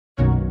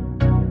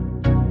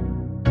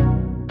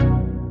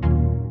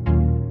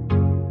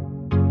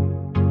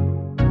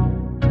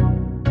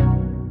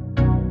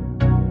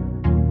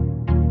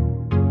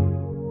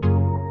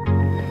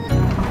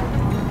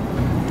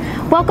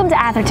Welcome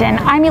to Atherton.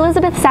 I'm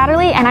Elizabeth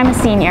Satterley and I'm a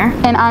senior.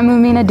 And I'm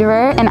Umina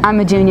Durer and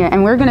I'm a junior,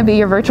 and we're going to be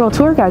your virtual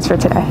tour guides for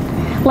today.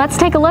 Let's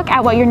take a look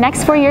at what your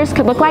next 4 years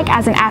could look like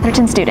as an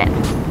Atherton student.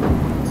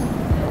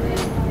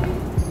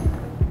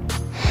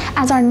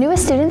 As our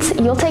newest students,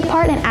 you'll take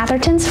part in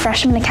Atherton's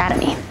Freshman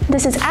Academy.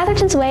 This is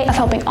Atherton's way of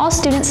helping all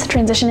students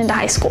transition into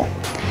high school.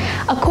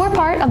 A core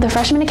part of the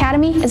Freshman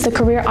Academy is the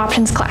Career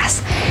Options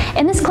class.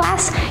 In this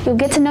class, you'll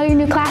get to know your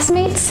new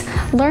classmates,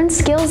 learn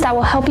skills that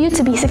will help you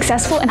to be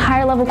successful in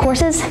higher level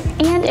courses,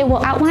 and it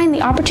will outline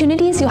the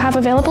opportunities you'll have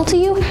available to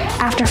you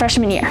after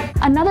freshman year.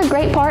 Another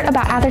great part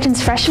about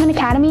Atherton's Freshman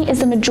Academy is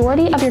the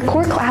majority of your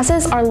core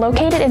classes are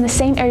located in the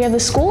same area of the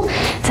school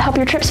to help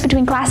your trips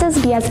between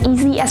classes be as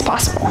easy as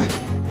possible.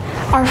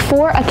 Our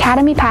 4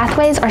 academy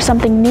pathways are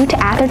something new to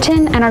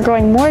Atherton and are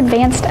growing more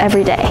advanced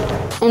every day.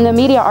 In the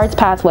Media Arts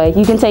pathway,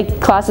 you can take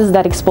classes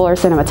that explore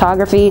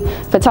cinematography,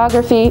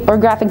 photography, or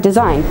graphic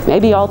design,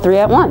 maybe all 3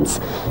 at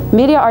once.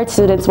 Media Arts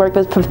students work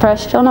with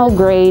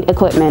professional-grade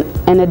equipment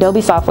and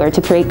Adobe software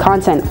to create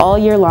content all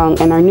year long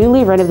in our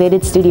newly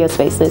renovated studio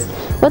spaces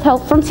with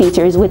help from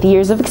teachers with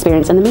years of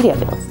experience in the media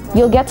field.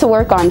 You'll get to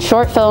work on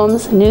short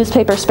films,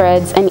 newspaper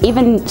spreads, and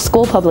even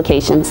school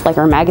publications like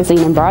our magazine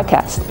and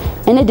broadcast.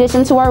 In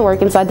addition to our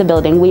work inside the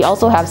building, we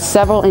also have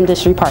several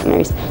industry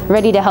partners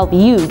ready to help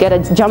you get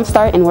a jump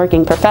start in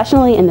working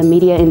professionally in the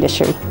media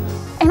industry.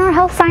 In our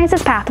health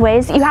sciences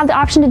pathways, you have the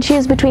option to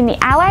choose between the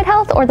Allied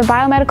Health or the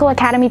Biomedical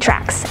Academy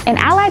tracks. In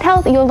Allied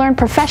Health, you'll learn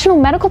professional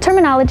medical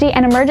terminology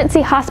and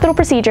emergency hospital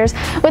procedures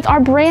with our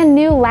brand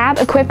new lab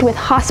equipped with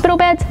hospital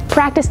beds,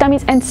 practice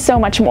dummies, and so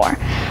much more.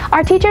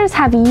 Our teachers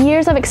have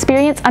years of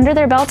experience under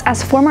their belts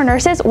as former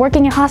nurses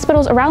working in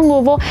hospitals around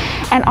Louisville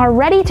and are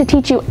ready to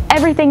teach you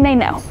everything they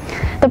know.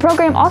 The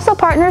program also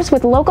partners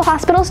with local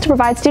hospitals to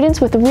provide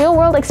students with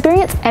real-world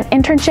experience and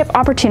internship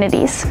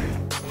opportunities.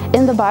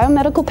 In the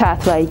biomedical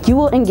pathway, you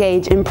will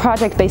engage in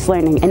project-based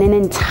learning in an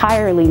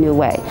entirely new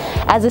way.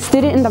 As a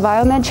student in the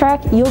biomed track,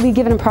 you'll be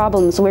given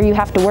problems where you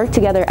have to work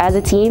together as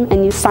a team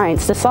and use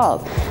science to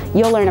solve.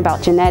 You'll learn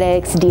about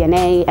genetics,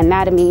 DNA,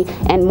 anatomy,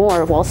 and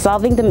more while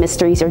solving the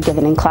mysteries you're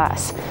given in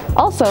class.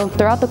 Also,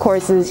 throughout the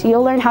courses,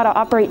 you'll learn how to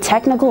operate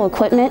technical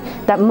equipment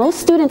that most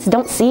students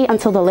don't see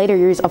until the later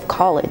years of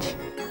college.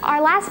 Our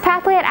last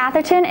pathway at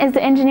Atherton is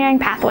the engineering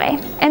pathway.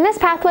 In this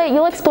pathway,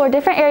 you'll explore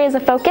different areas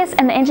of focus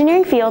in the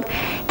engineering field,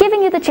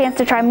 giving you the chance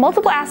to try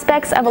multiple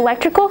aspects of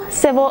electrical,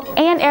 civil,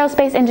 and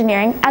aerospace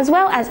engineering, as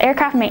well as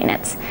aircraft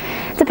maintenance.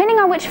 Depending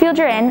on which field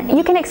you're in,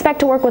 you can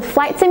expect to work with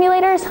flight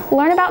simulators,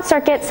 learn about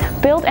circuits,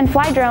 build and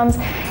fly drones,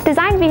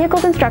 design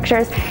vehicles and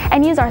structures,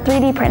 and use our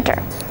 3D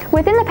printer.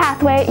 Within the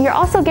pathway, you're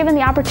also given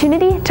the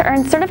opportunity to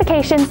earn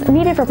certifications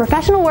needed for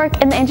professional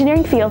work in the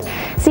engineering field,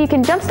 so you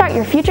can jumpstart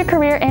your future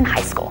career in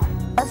high school.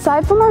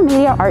 Aside from our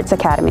Media Arts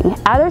Academy,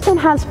 Atherton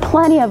has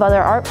plenty of other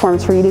art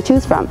forms for you to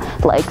choose from,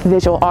 like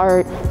visual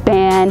art,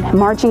 band,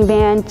 marching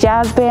band,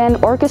 jazz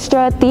band,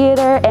 orchestra,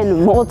 theater,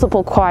 and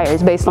multiple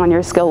choirs based on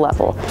your skill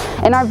level.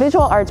 In our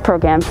visual arts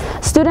program,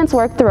 students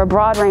work through a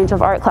broad range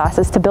of art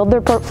classes to build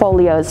their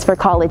portfolios for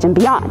college and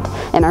beyond.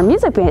 In our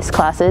music-based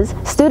classes,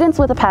 students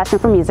with a passion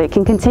for music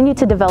can continue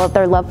to develop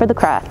their love for the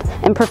craft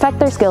and perfect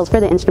their skills for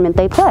the instrument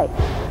they play.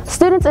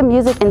 Students in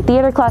music and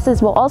theater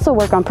classes will also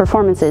work on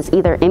performances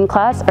either in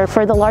class or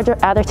for the larger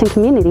Atherton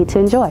community to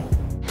enjoy.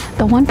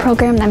 The one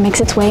program that makes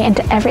its way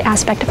into every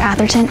aspect of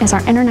Atherton is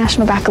our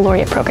International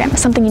Baccalaureate program,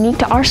 something unique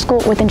to our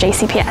school within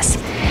JCPS.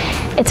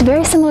 It's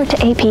very similar to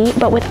AP,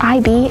 but with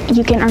IB,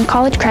 you can earn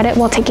college credit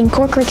while taking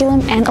core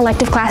curriculum and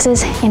elective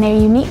classes in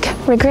a unique,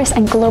 rigorous,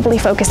 and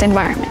globally focused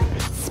environment.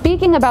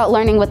 Speaking about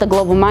learning with a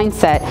global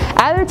mindset,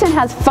 Atherton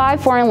has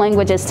 5 foreign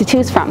languages to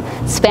choose from: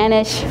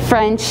 Spanish,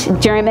 French,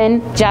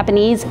 German,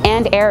 Japanese,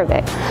 and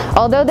Arabic.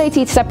 Although they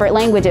teach separate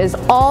languages,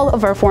 all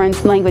of our foreign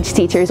language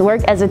teachers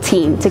work as a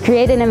team to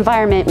create an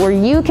environment where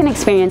you can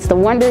experience the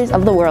wonders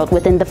of the world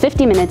within the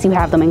 50 minutes you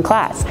have them in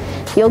class.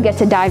 You'll get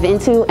to dive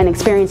into and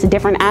experience the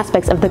different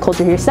aspects of the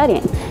culture you're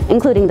studying,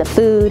 including the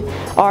food,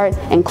 art,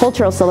 and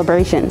cultural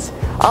celebrations.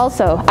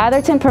 Also,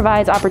 Atherton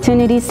provides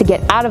opportunities to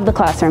get out of the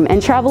classroom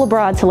and travel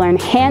abroad to learn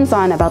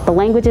hands-on about the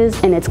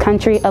languages in its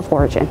country of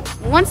origin.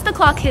 Once the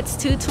clock hits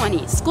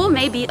 2:20, school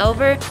may be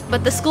over,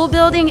 but the school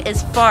building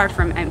is far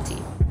from empty.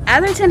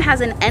 Atherton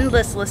has an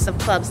endless list of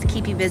clubs to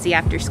keep you busy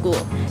after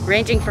school,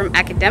 ranging from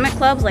academic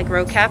clubs like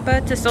Rho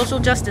Kappa to social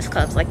justice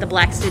clubs like the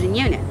Black Student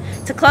Union,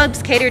 to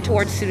clubs catered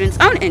towards students'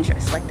 own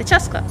interests like the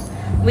Chess Club.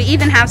 We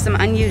even have some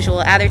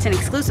unusual Atherton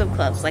exclusive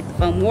clubs like the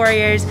Foam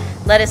Warriors,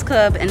 Lettuce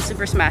Club, and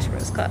Super Smash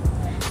Bros. Club.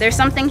 There's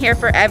something here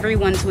for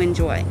everyone to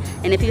enjoy,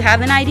 and if you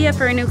have an idea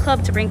for a new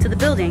club to bring to the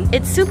building,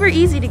 it's super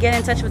easy to get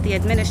in touch with the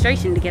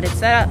administration to get it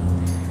set up.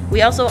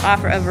 We also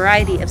offer a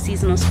variety of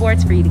seasonal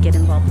sports for you to get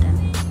involved in.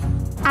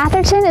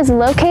 Atherton is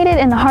located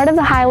in the heart of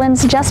the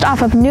Highlands, just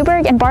off of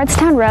Newburgh and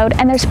Bardstown Road,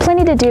 and there's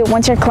plenty to do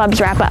once your clubs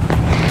wrap up.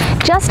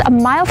 Just a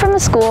mile from the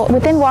school,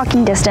 within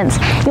walking distance,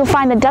 you'll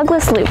find the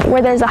Douglas Loop,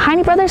 where there's a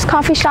Heine Brothers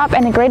coffee shop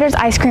and a Grader's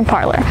ice cream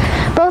parlor.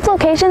 Both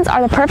locations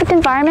are the perfect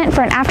environment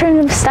for an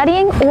afternoon of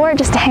studying or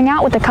just to hang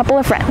out with a couple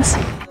of friends.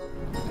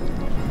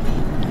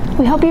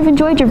 We hope you've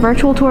enjoyed your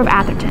virtual tour of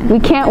Atherton. We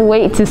can't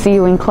wait to see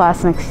you in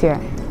class next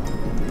year.